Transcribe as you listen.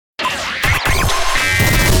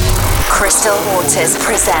Crystal Waters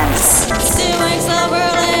presents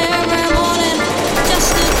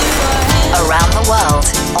Around the World,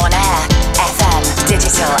 on air, FM,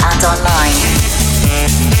 digital and online.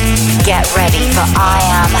 Get ready for I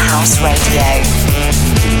Am House Radio.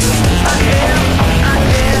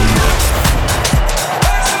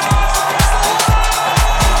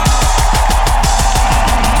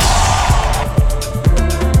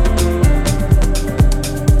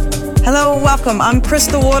 Hello, welcome. I'm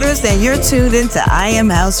Crystal Waters, and you're tuned into I Am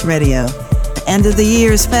House Radio. The end of the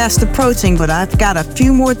year is fast approaching, but I've got a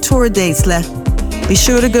few more tour dates left. Be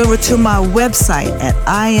sure to go over to my website at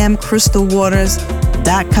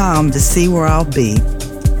iamcrystalwaters.com to see where I'll be.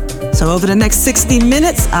 So over the next 60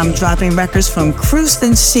 minutes, I'm dropping records from Kroose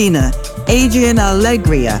and Sheena, Adrian,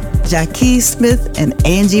 Alegria, Jacques Smith, and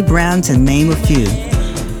Angie Brown, to name a few.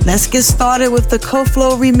 Let's get started with the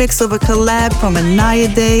Coflo remix of a collab from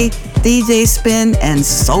Inaya Day, DJ Spen, and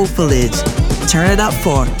Soulfuledge. Turn it up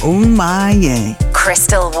for Ummah-Ye.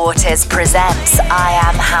 Crystal Waters presents I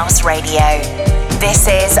Am House Radio. This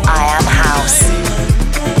is I Am House.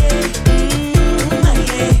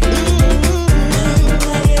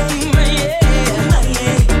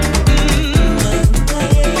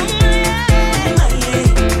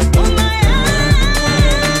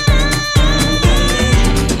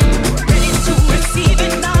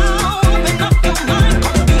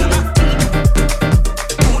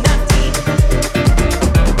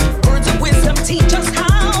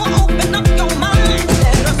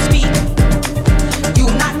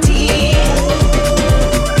 Unity.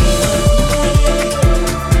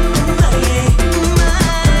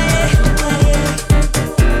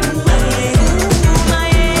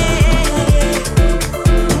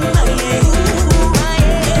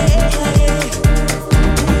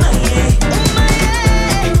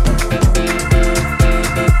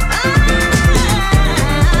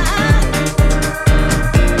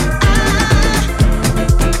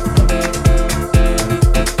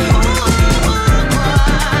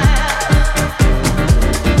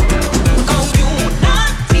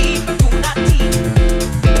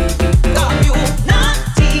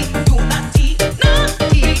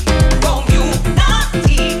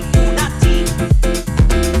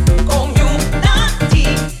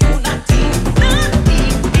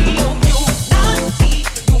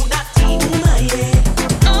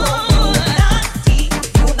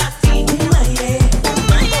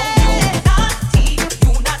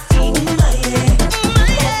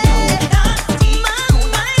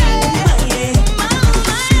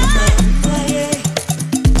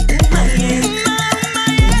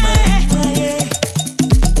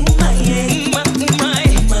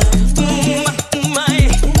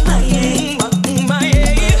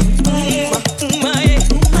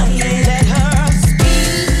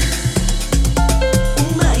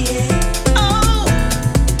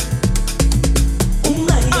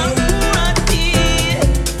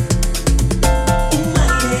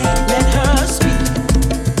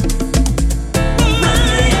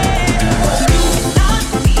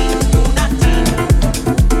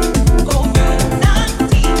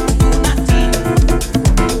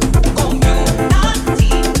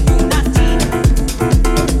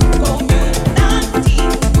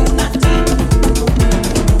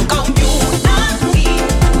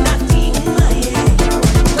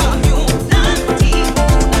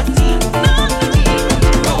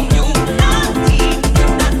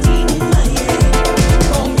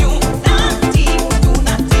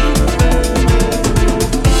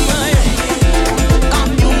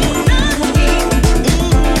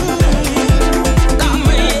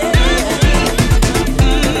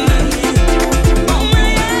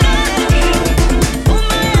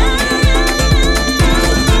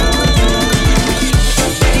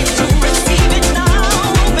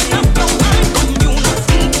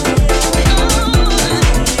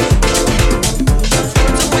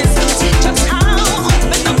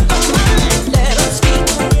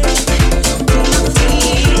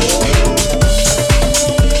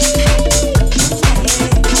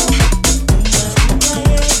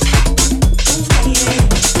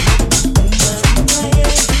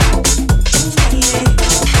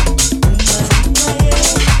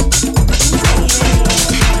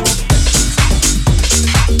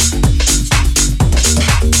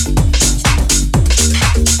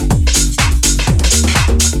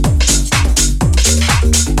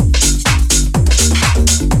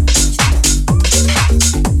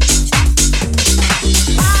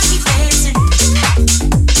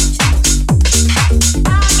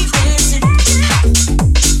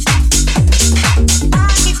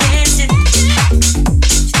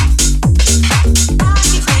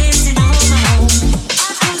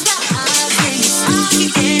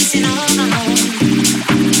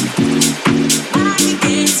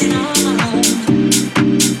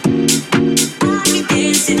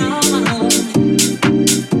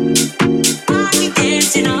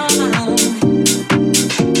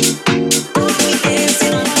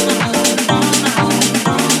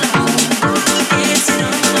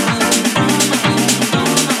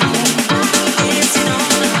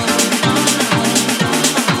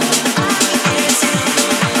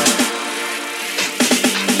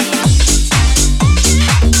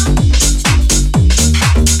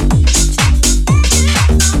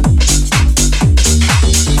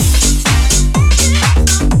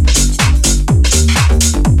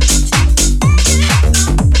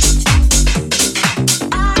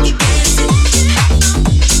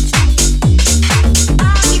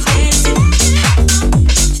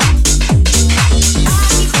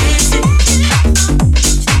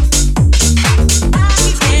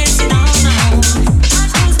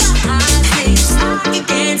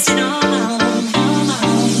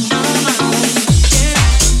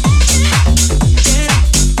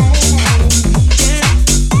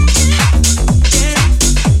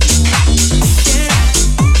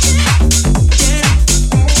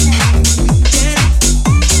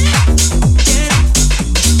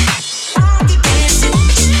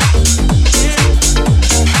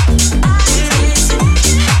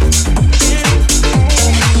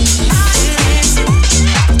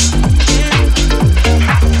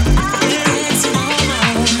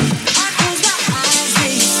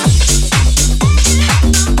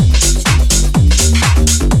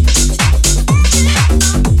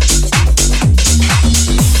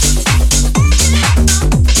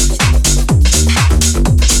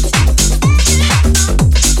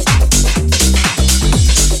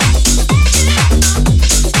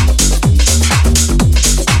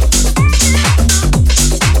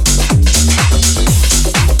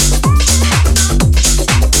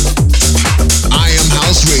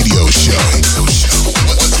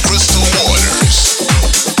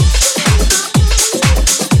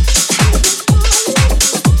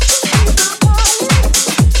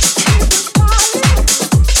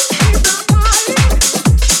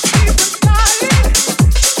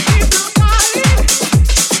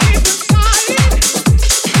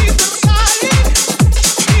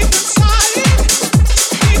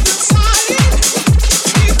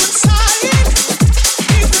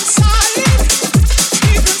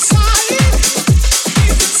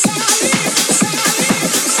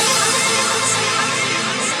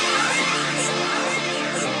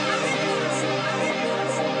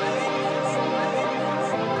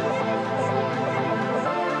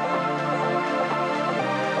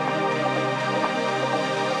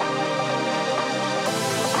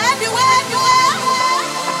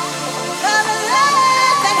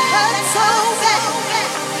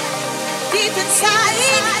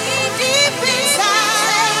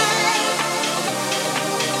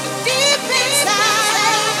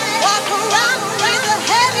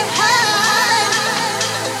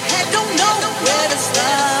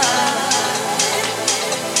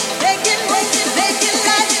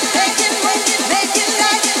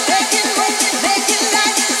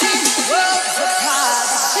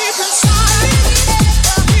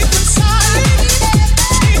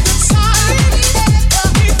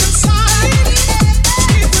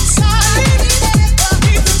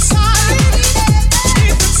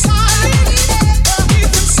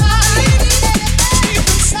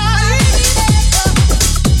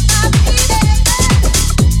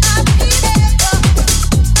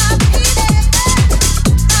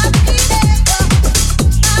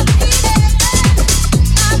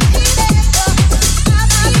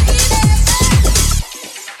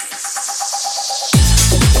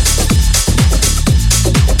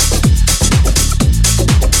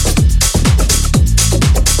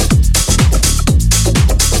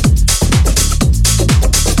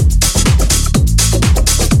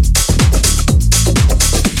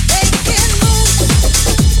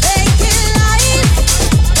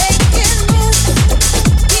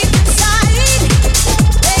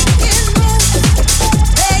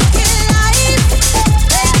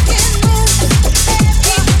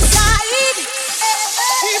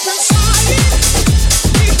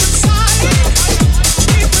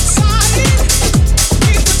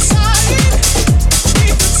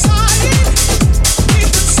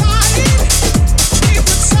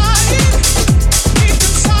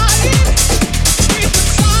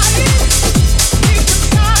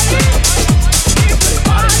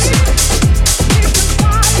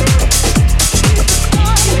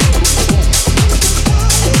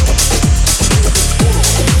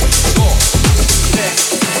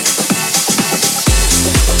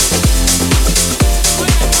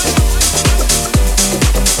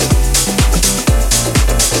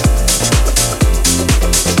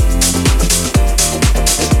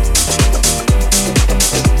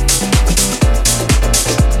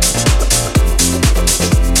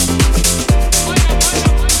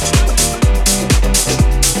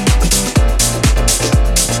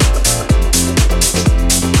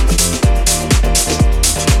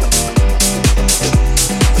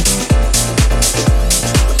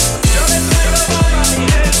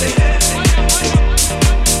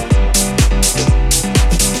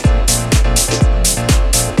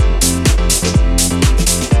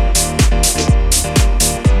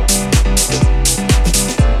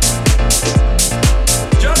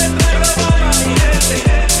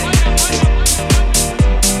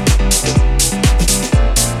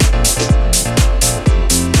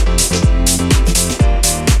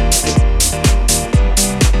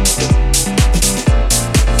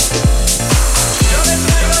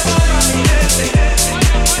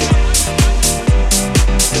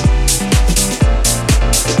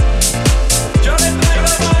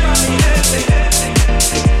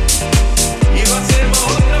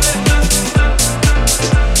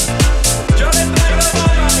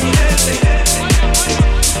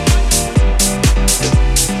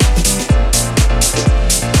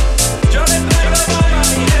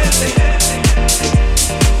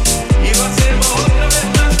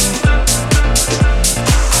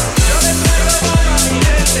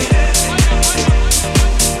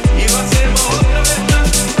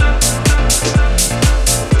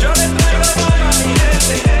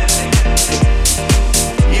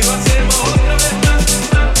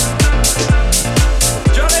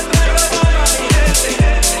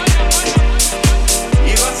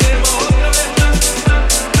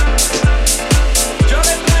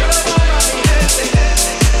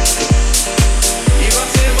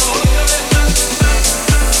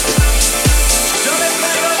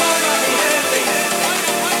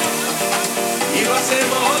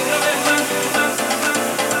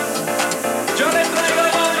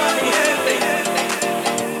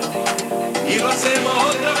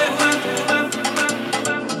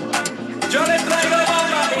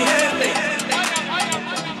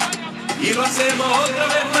 otra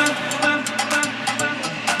vez más.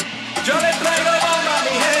 Yo le traigo bomba a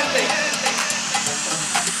mi gente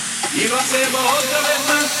y lo hacemos otra vez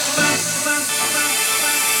más.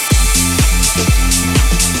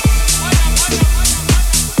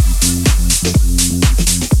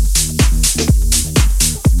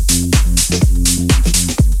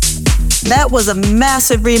 That was a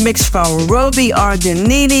massive remix from Roby,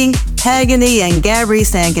 Arduini, Pagany, and Gabry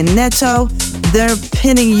Sangineto. They're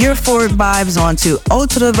pinning your forward vibes onto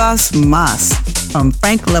Otra Más from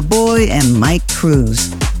Frank Lamboy and Mike Cruz.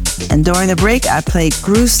 And during the break, I played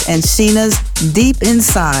Kroose and Sheena's Deep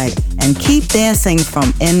Inside and Keep Dancing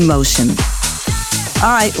from In Motion.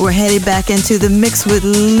 All right, we're headed back into the mix with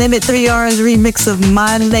Limit 3R's remix of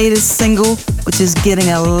my latest single, which is getting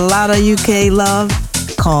a lot of UK love,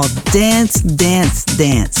 called Dance, Dance,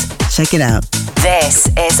 Dance. Check it out. This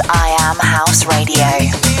is I Am House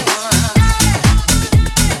Radio.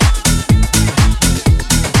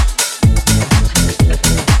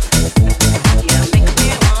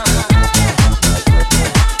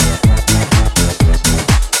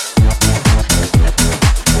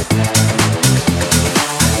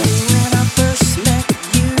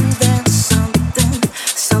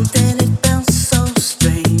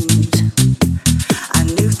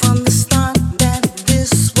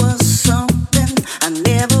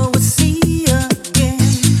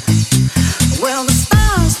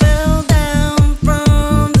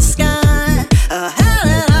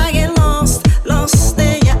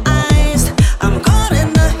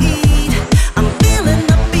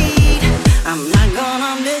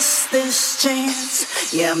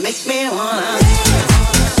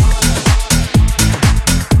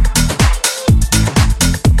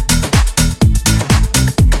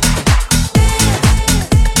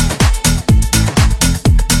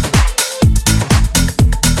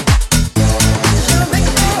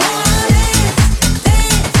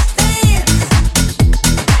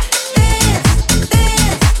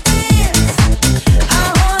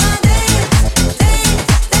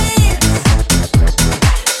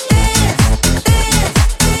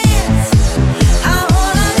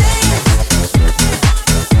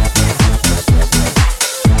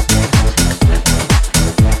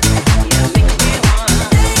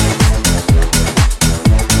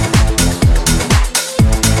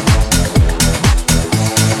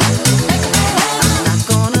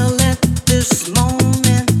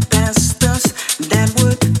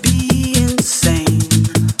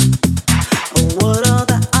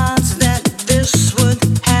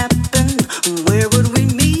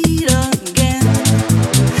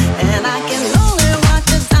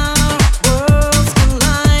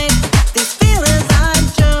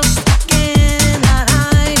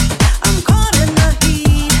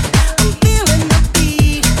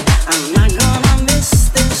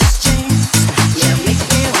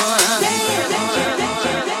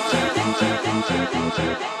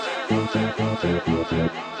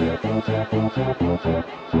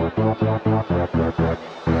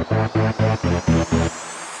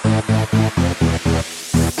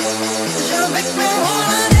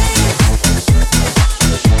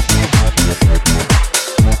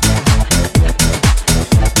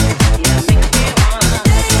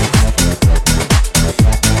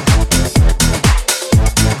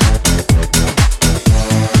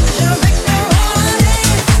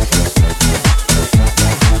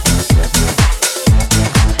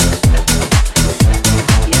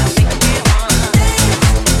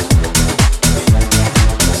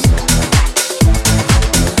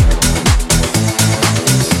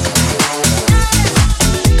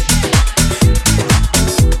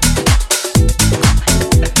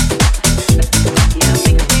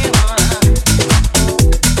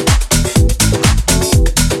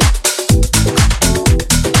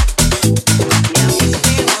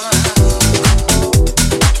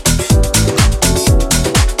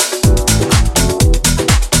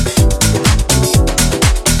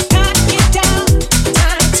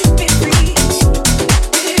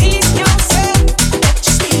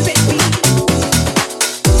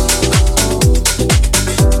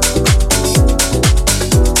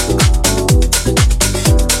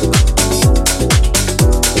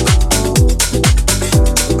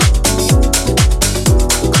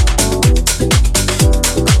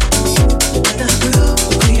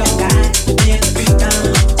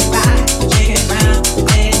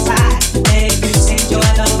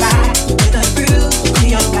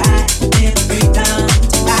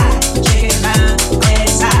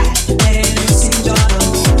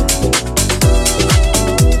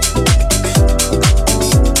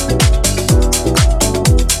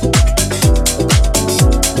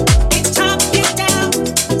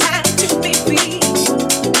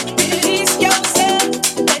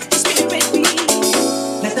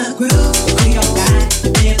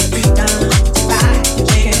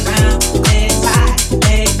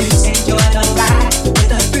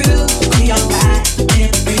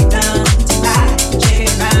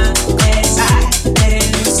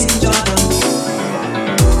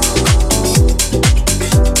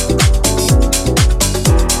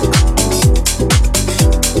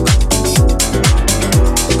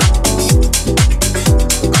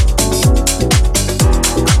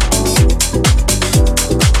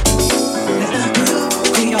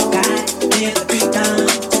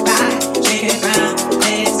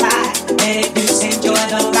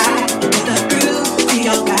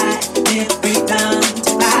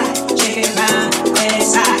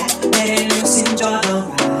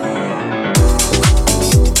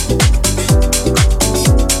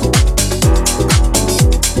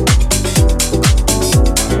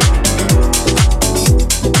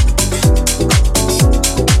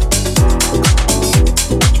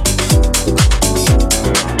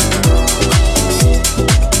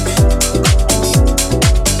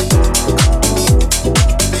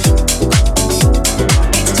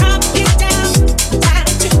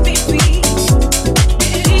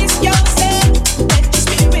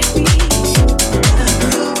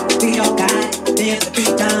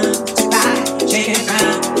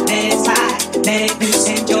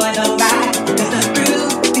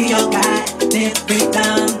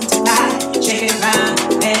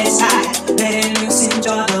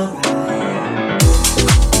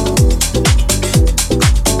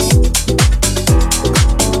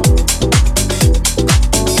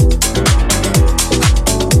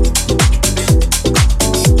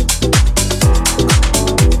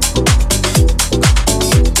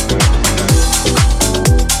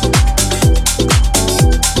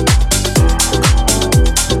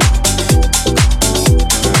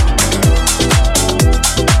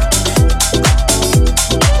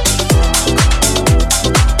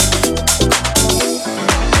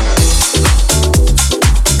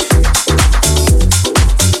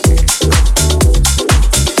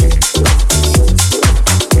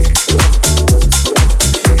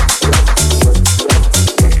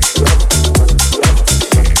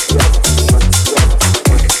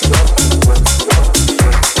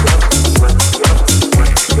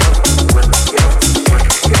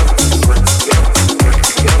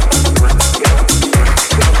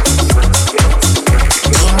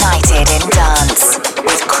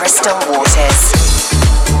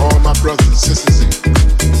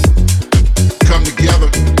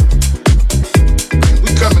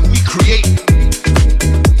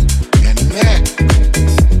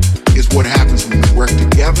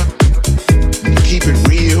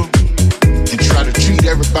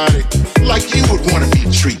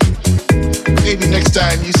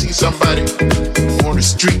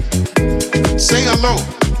 street. Say hello,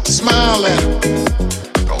 smile at them.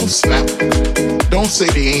 Don't slap them. Don't say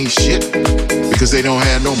they ain't shit because they don't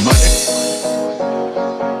have no money.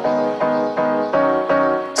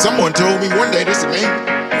 Someone told me one day, they said, man,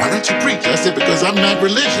 why don't you preach? I said, because I'm not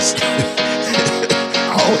religious. I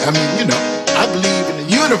believe in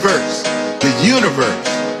the universe. The universe.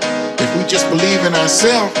 If we just believe in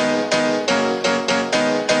ourselves,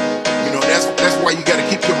 that's why you gotta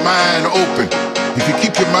keep your mind open. If you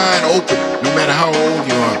keep your mind open, no matter how old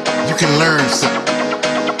you are, you can learn something.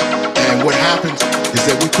 And what happens is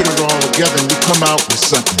that we put it all together and we come out with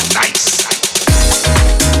something nice.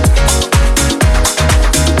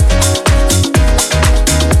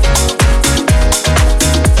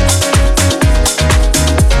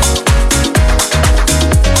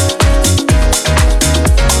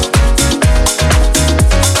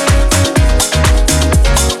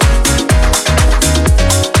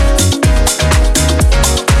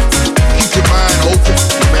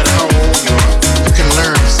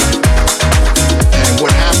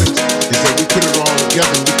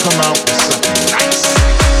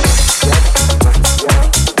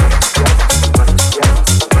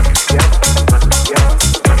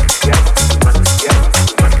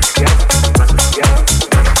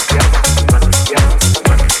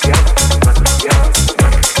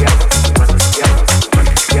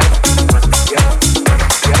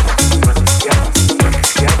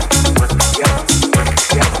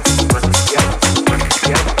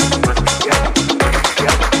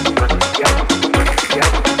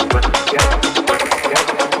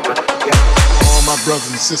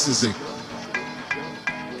 Sisters that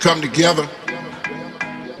come together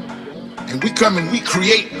and we come and we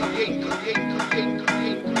create. And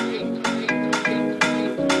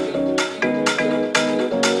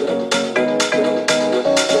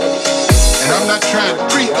I'm not trying to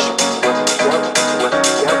preach,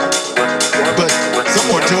 but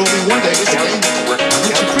someone told me one day, they said, hey, why don't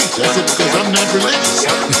you preach? I said, because I'm not religious.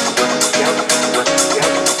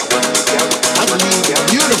 I believe in the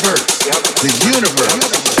universe. The universe.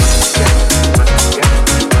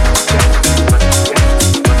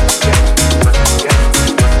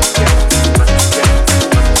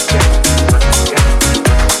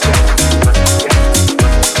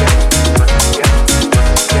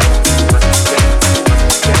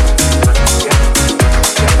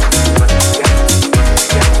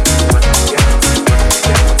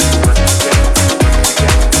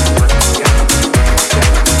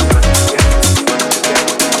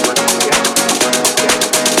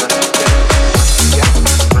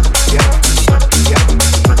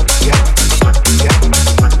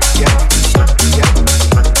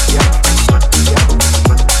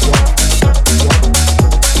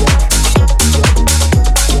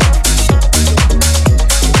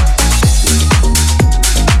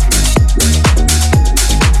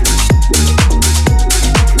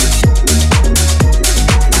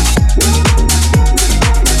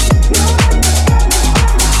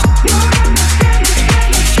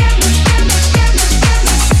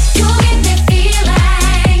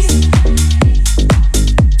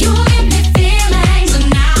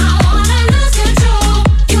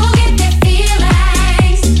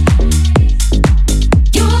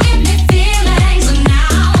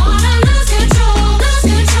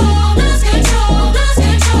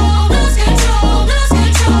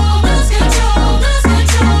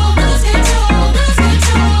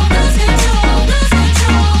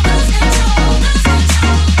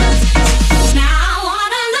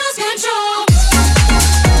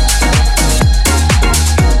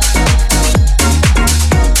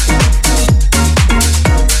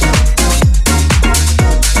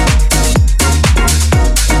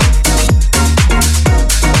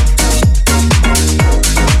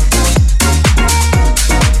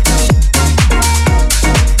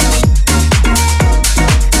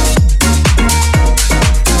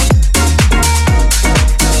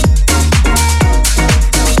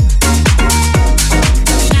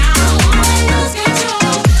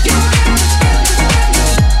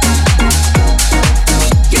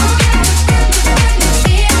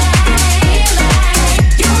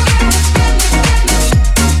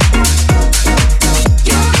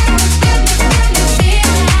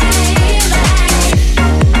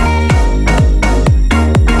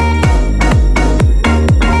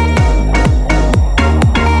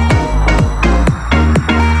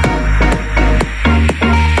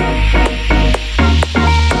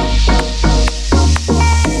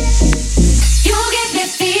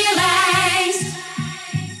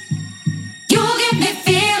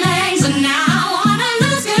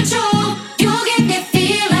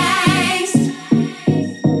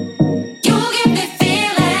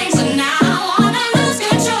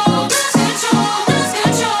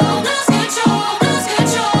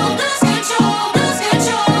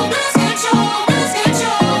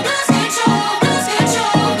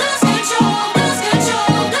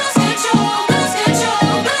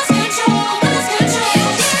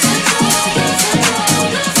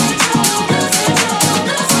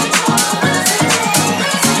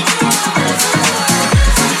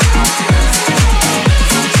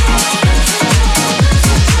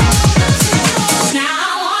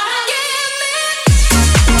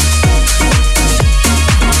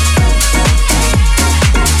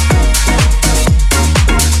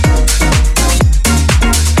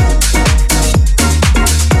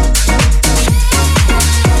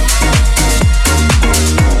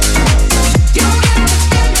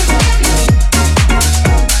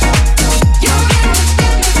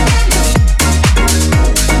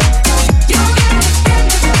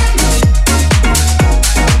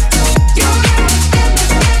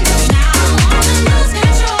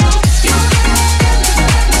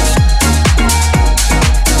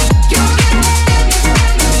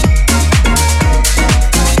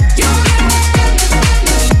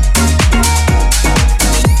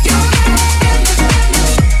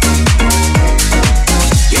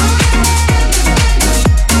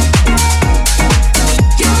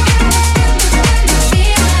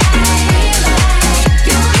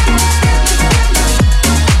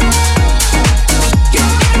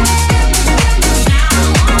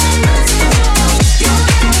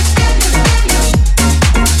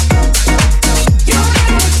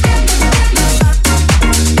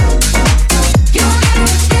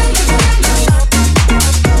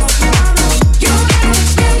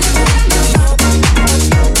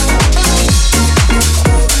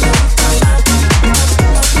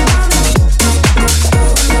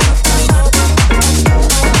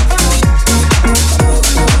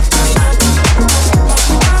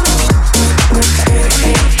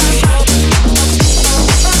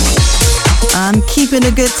 keeping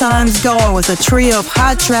the good times going with a trio of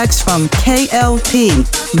hot tracks from KLP,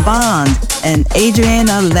 Bond, and Adrian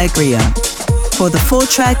Alegria. For the full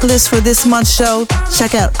track list for this month's show,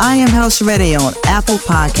 check out I Am House Radio on Apple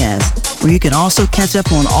Podcasts, where you can also catch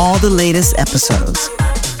up on all the latest episodes.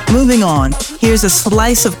 Moving on, here's a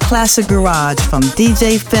slice of classic garage from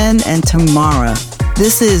DJ Spen and Tamara.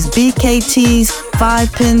 This is BKT's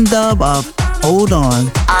 5-pin dub of Hold On.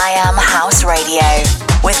 I Am House Radio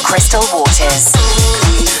with Crystal Waters.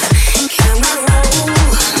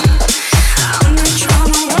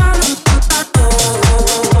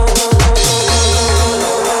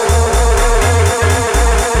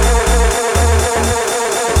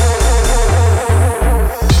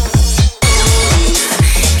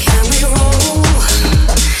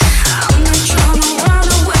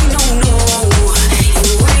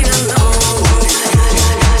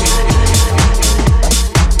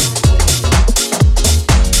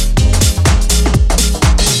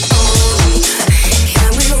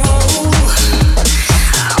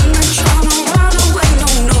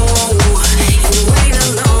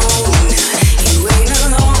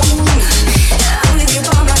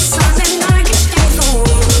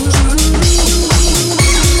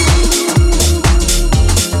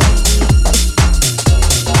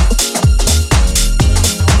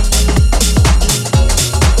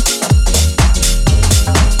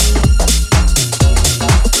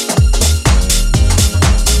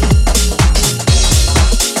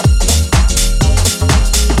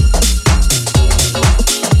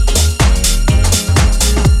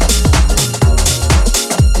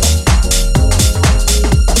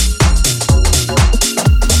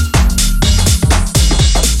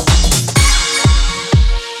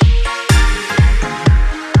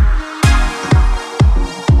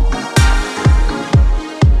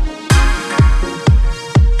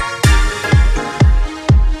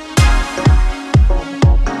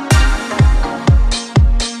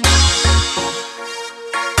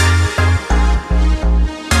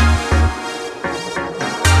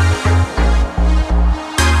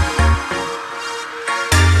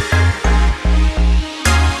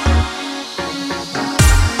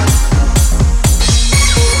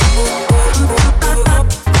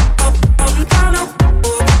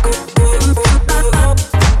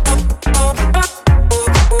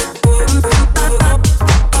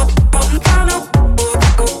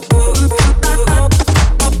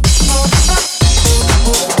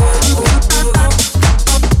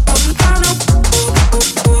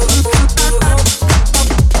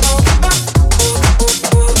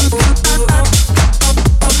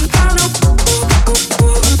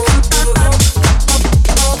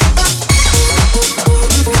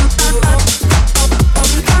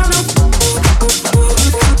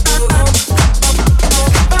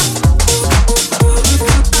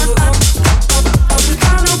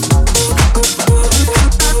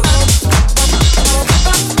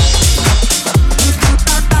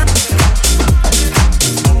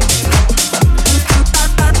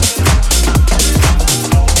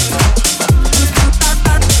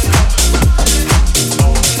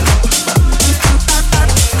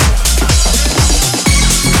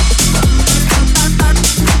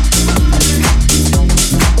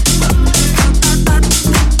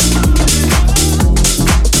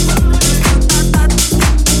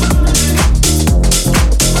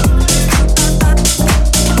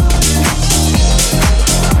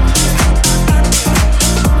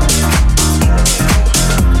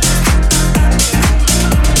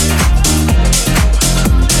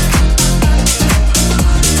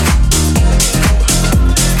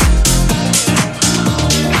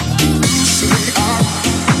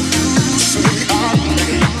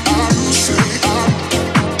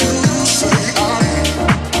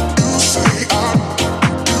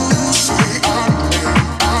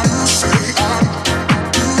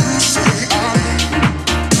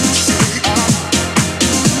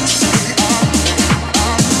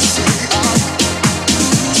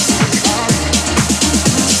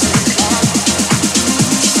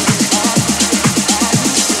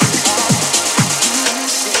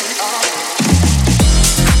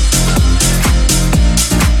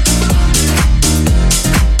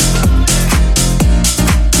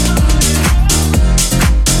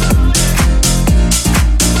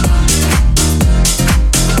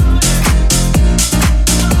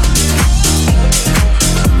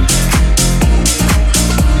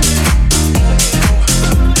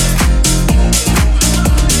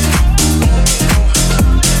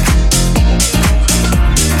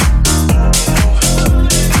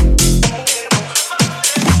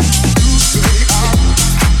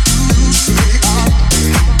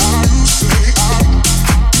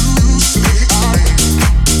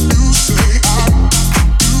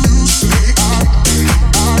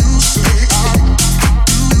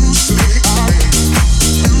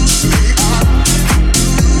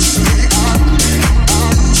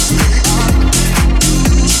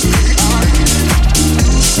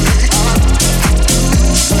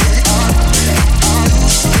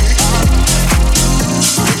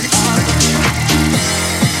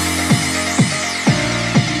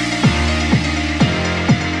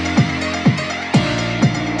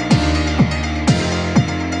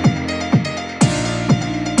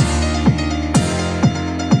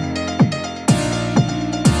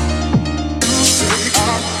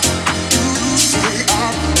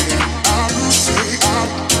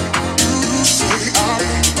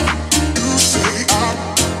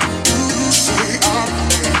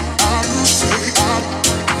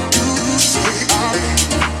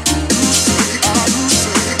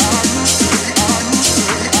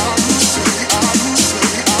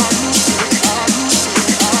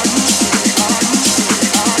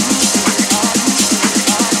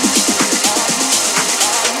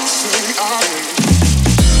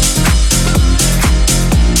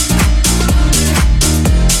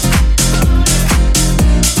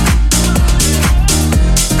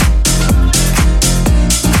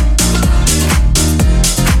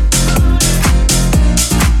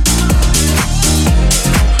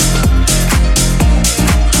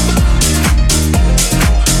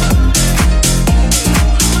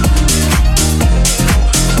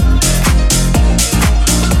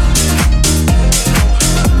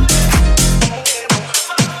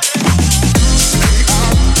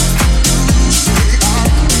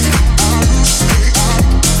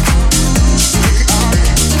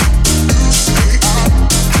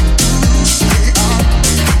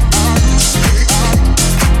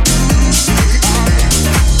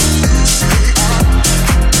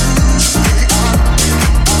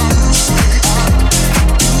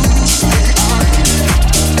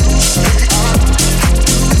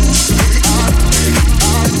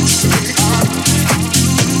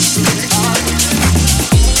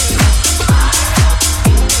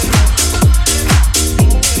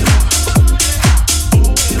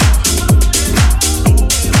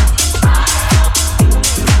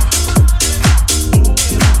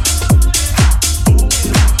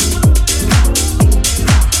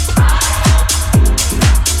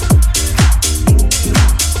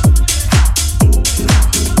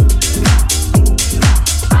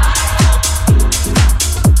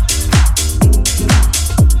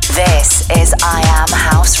 is I Am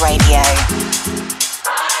House Radio.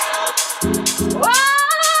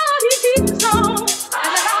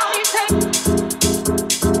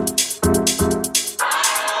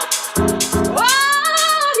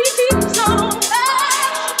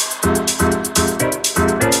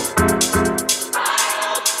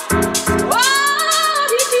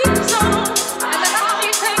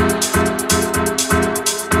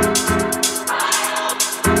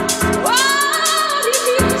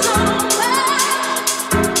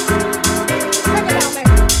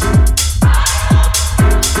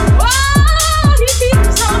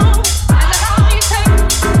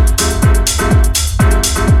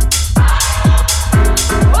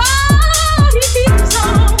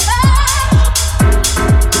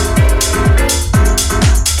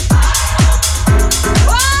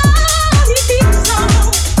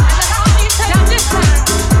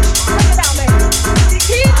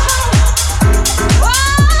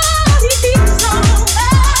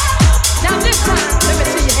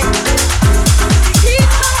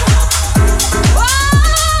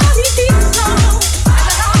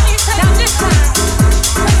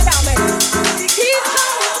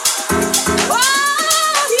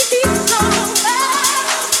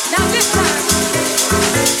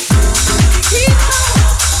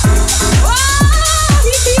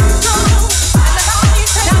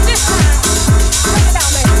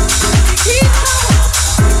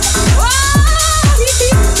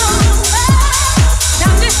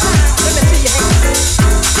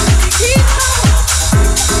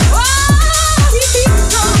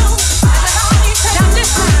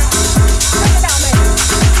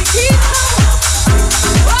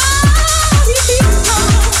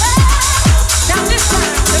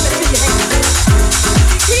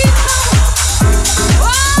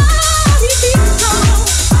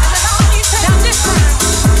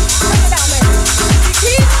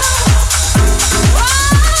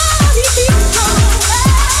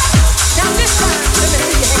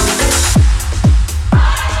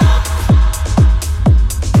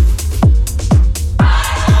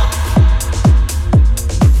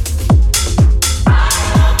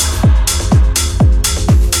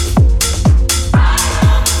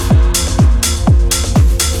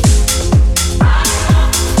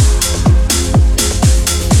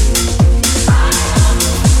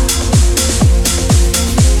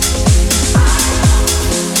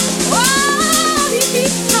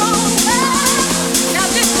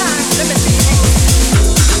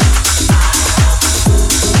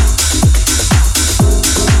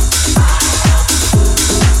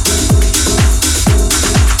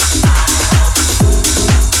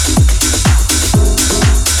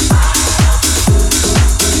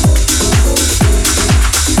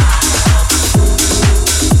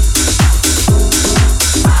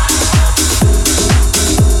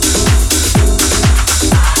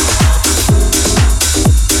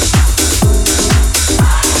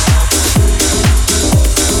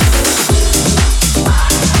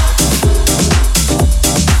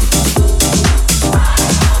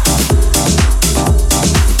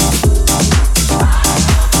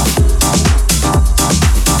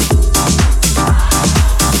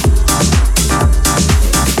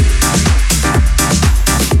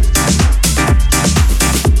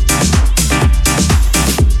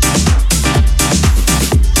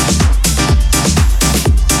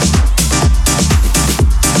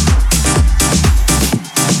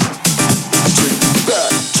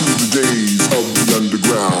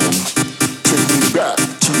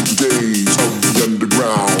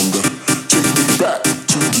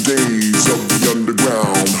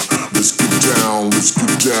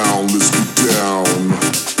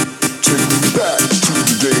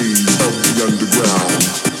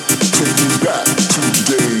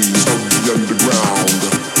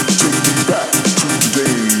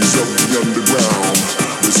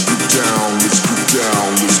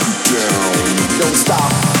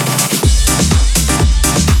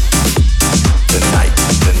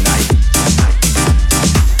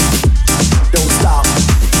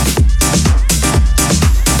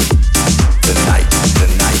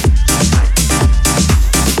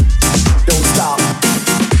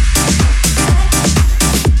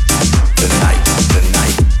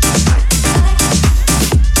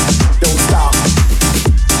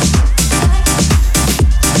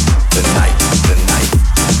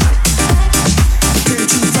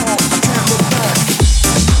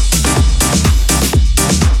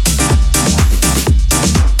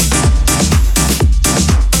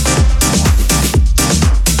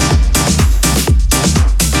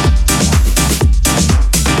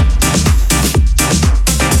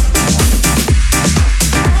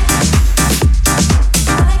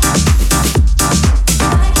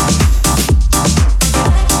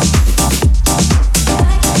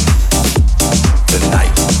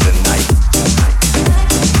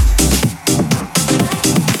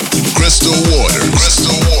 Crystal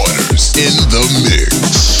Waters in the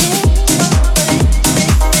mix.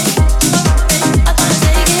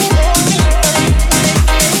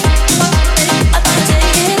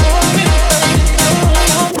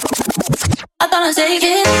 I'm gonna take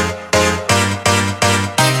it.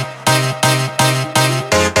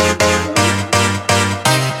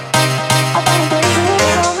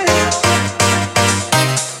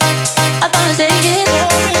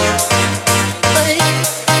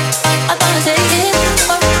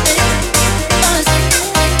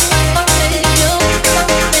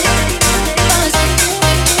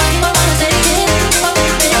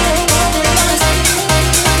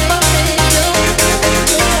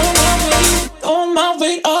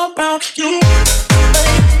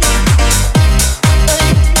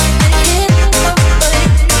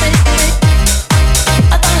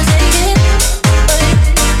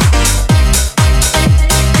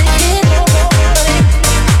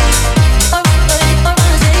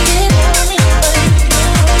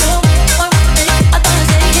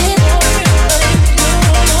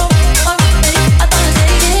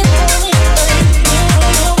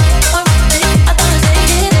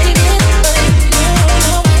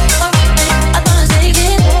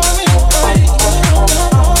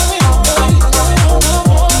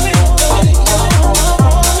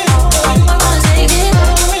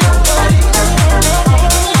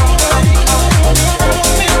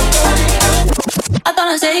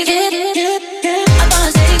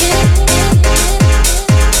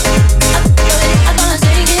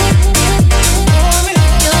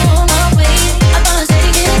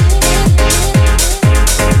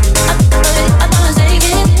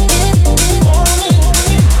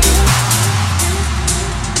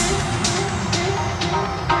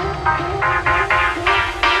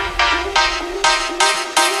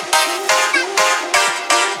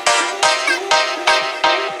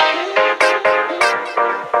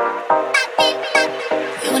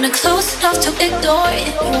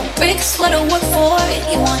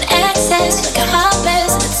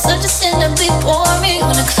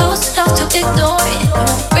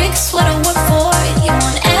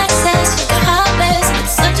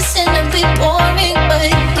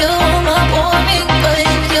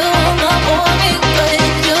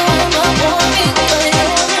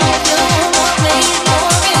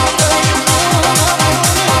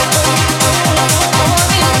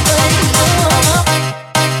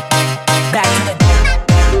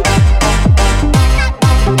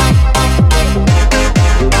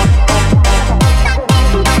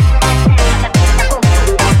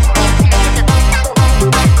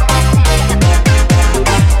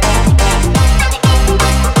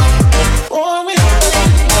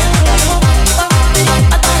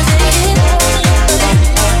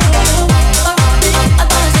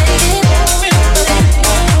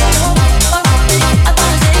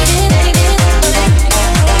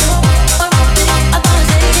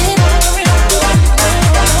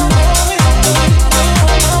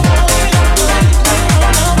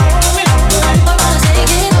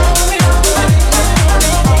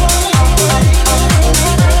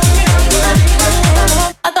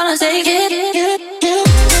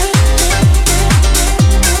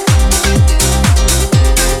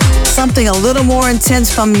 Something a little more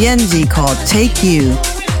intense from Jengi called Take You.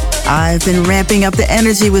 I've been ramping up the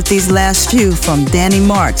energy with these last few from Danny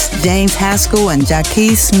Marx, James Haskell, and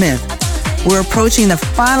Jacques Smith. We're approaching the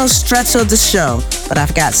final stretch of the show, but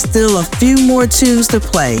I've got still a few more tunes to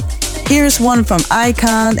play. Here's one from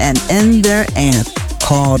ICONN and InThereAnth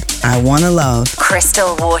called I Wanna Love.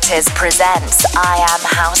 Crystal Waters presents I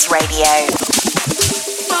Am House Radio.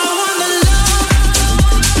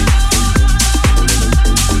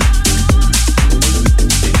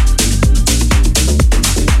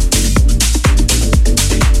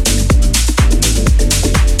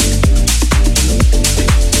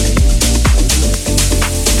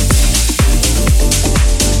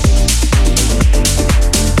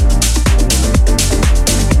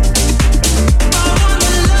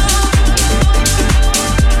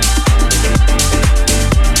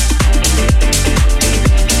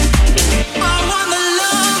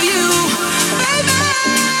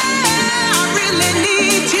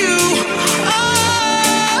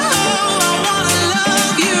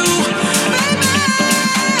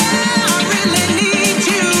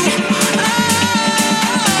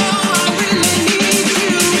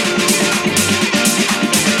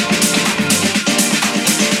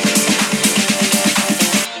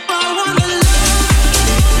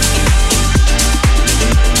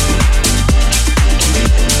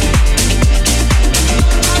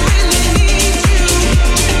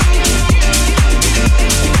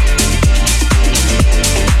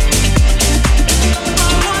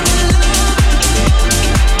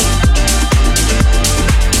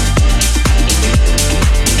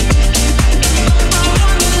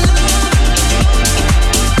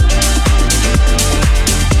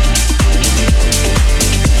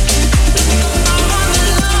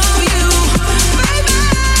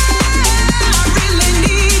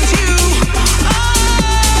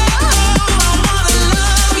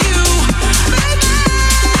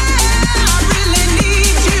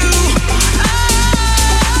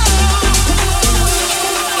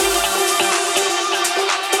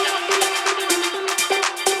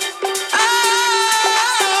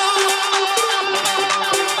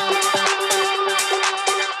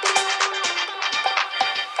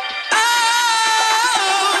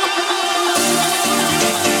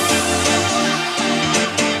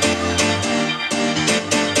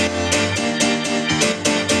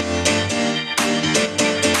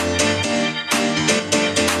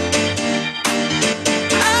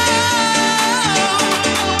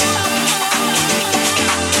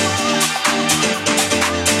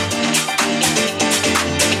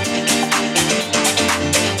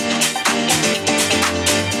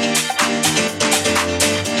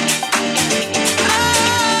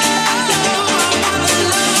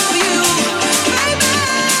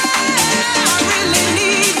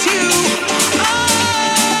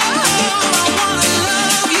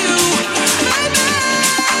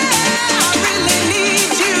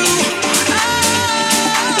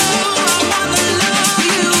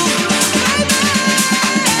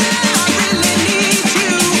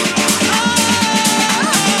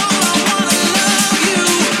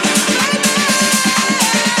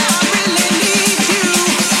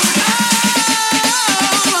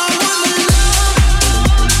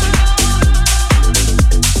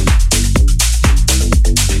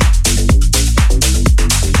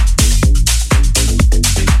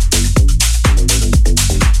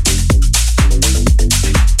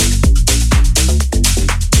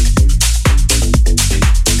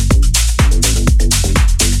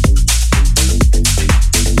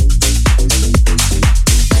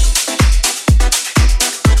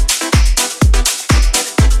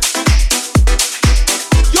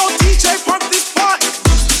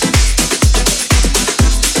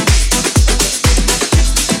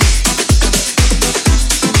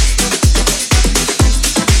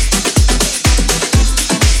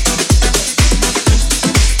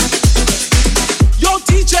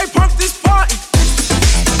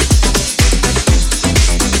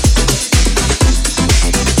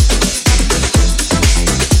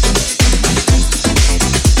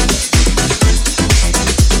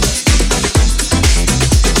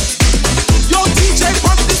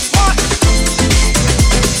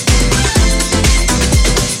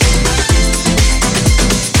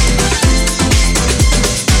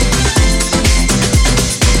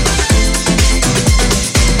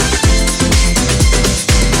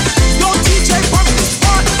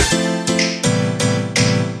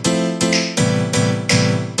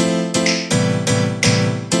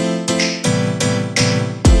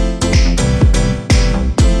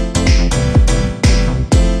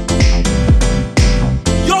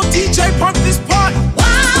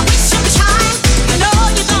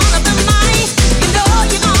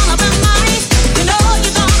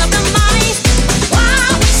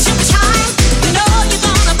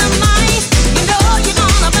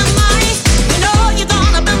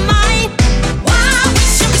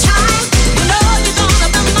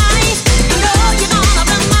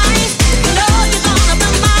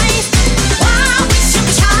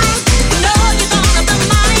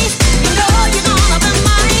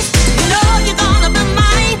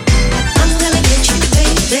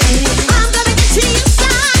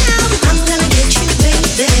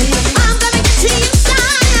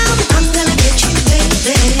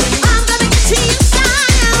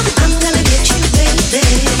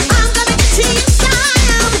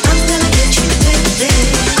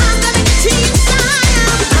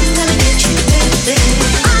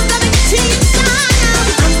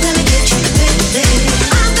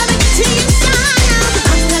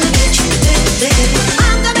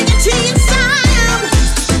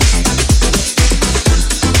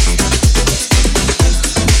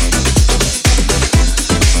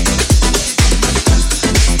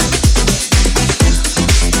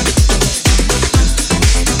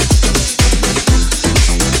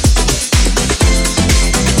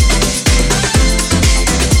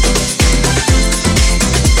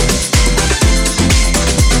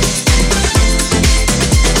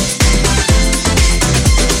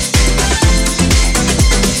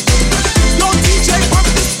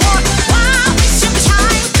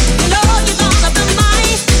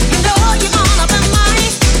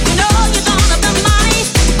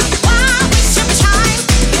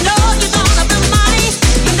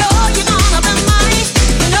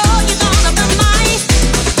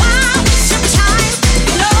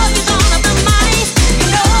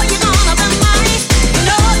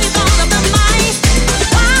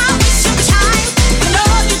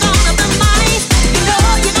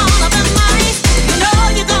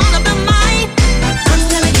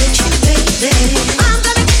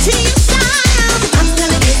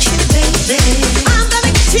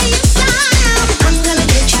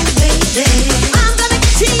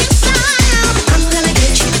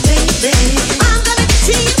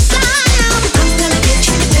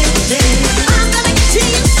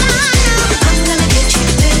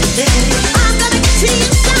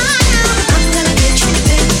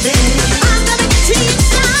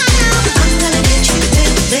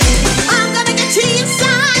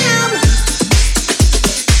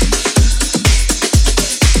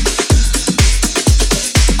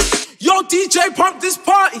 DJ, pump this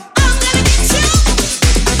party. I'm gonna get you.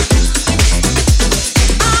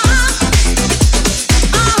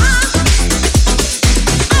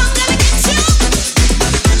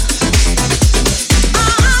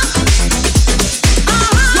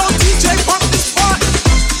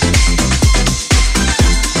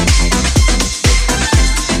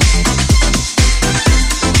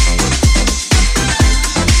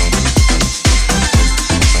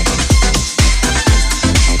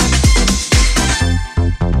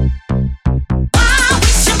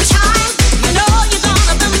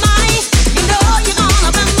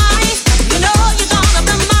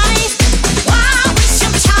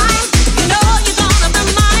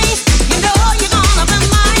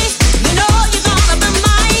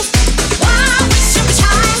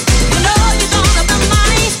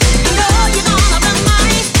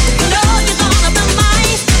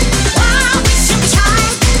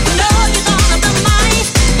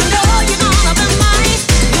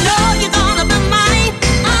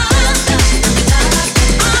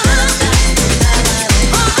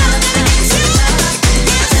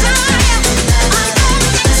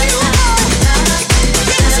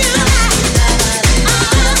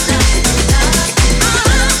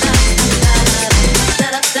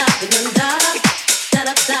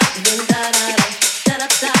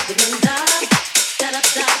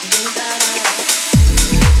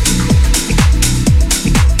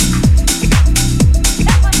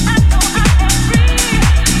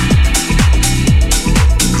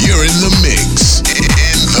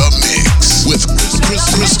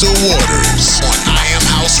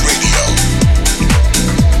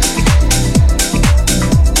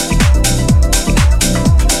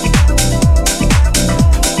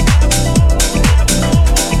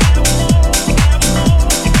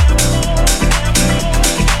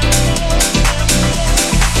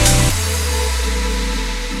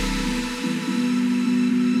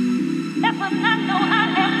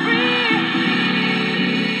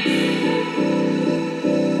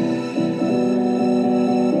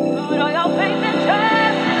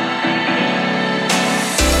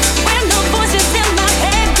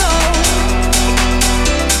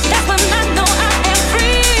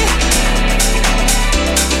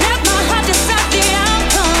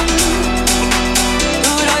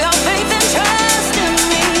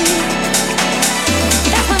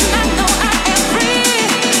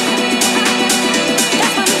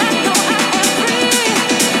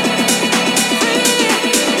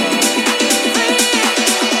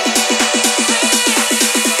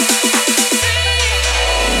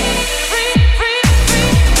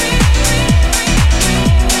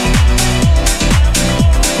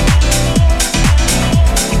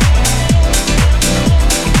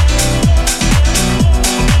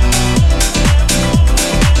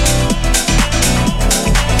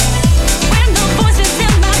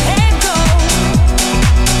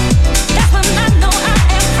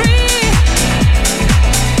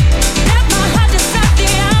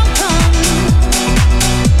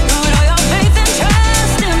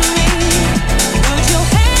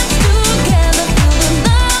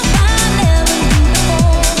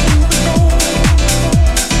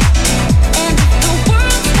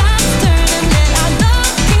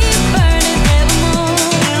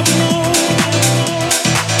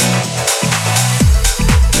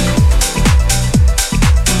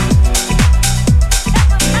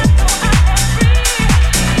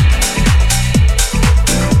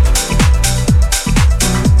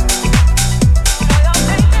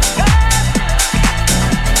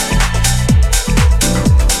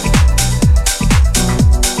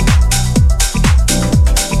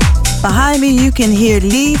 Behind me, you can hear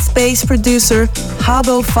lead bass producer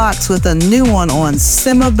Habbo Foxx with a new one on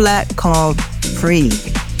Simma Black called Free.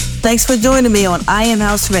 Thanks for joining me on I Am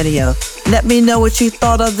House Radio. Let me know what you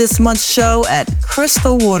thought of this month's show at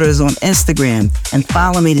Crystal Waters on Instagram and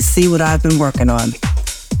follow me to see what I've been working on.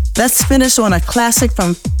 Let's finish on a classic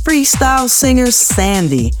from freestyle singer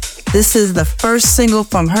Sandee. This is the first single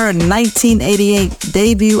from her 1988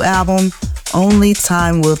 debut album, Only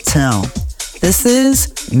Time Will Tell. This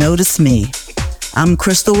is Notice Me. I'm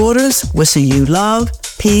Crystal Waters, wishing you love,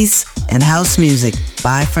 peace, and house music.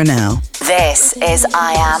 Bye for now. This is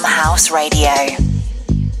I Am House Radio.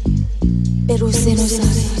 Pero usted no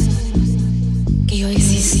sabe que yo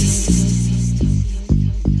existo.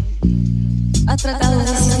 Ha tratado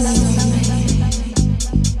de decir mi nombre,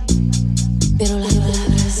 pero las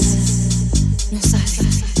palabras no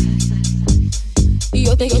salen. Y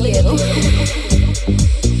yo te quiero.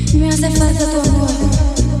 Me hace falta tu amor.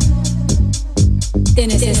 Te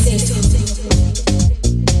necesito.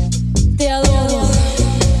 Te adoro.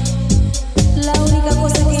 La única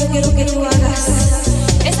cosa que yo quiero que tú hagas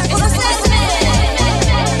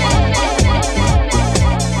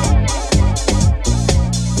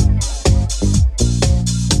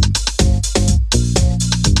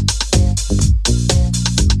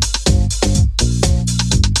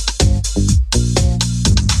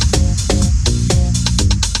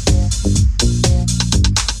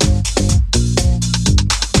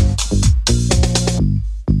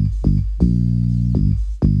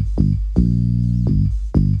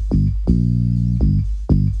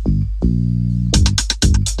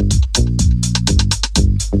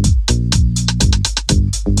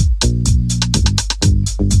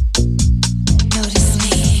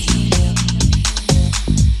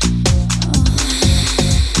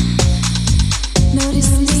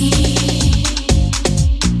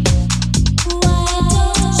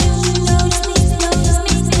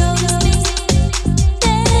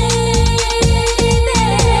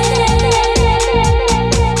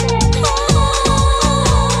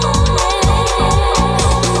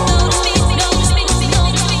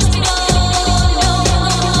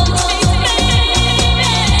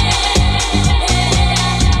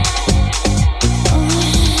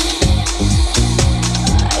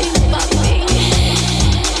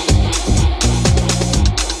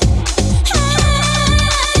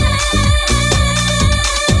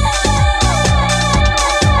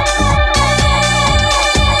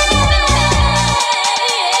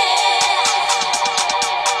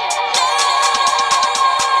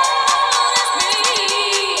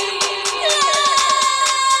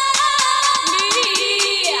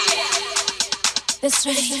That's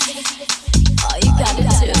right. All you gotta do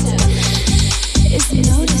is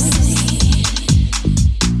notice me.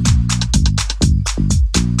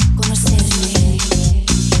 Conocerme.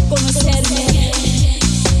 Conocerme.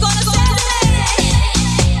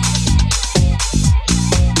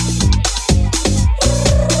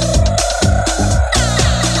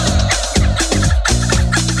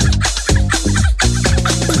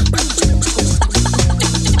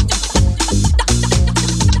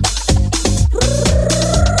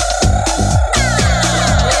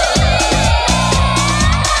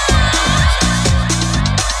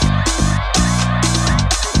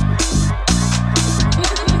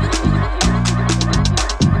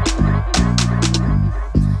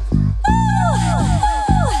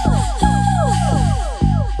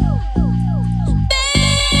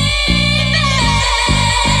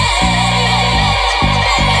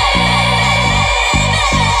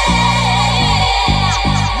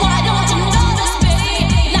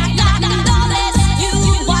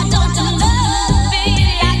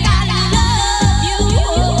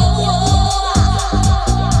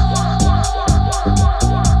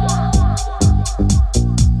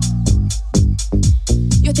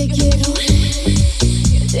 Yo te quiero.